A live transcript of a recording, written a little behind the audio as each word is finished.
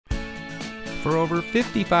For over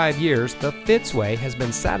 55 years, the Fitzway has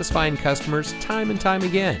been satisfying customers time and time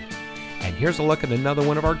again. And here's a look at another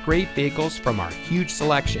one of our great vehicles from our huge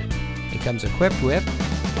selection. It comes equipped with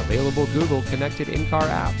available Google connected in-car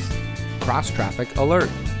apps, cross-traffic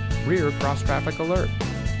alert, rear cross-traffic alert,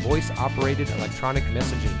 voice-operated electronic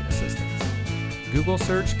messaging assistance, Google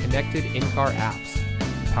Search connected in-car apps,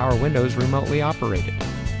 power windows remotely operated,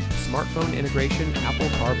 smartphone integration Apple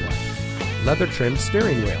CarPlay, leather-trimmed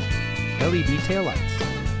steering wheel, LED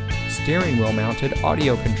taillights, steering wheel mounted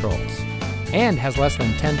audio controls, and has less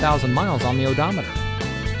than 10,000 miles on the odometer.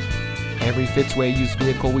 Every Fitzway used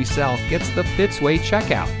vehicle we sell gets the Fitzway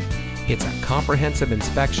checkout. It's a comprehensive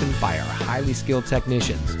inspection by our highly skilled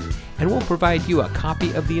technicians, and we'll provide you a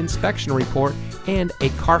copy of the inspection report and a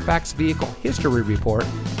Carfax vehicle history report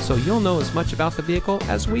so you'll know as much about the vehicle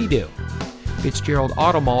as we do. Fitzgerald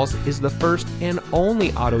Auto Malls is the first and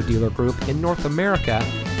only auto dealer group in North America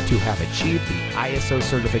to have achieved the ISO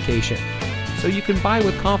certification, so you can buy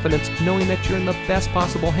with confidence knowing that you're in the best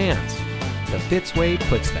possible hands. The Fitzway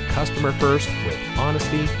puts the customer first with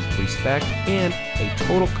honesty, respect, and a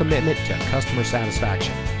total commitment to customer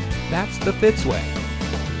satisfaction. That's the Fitzway.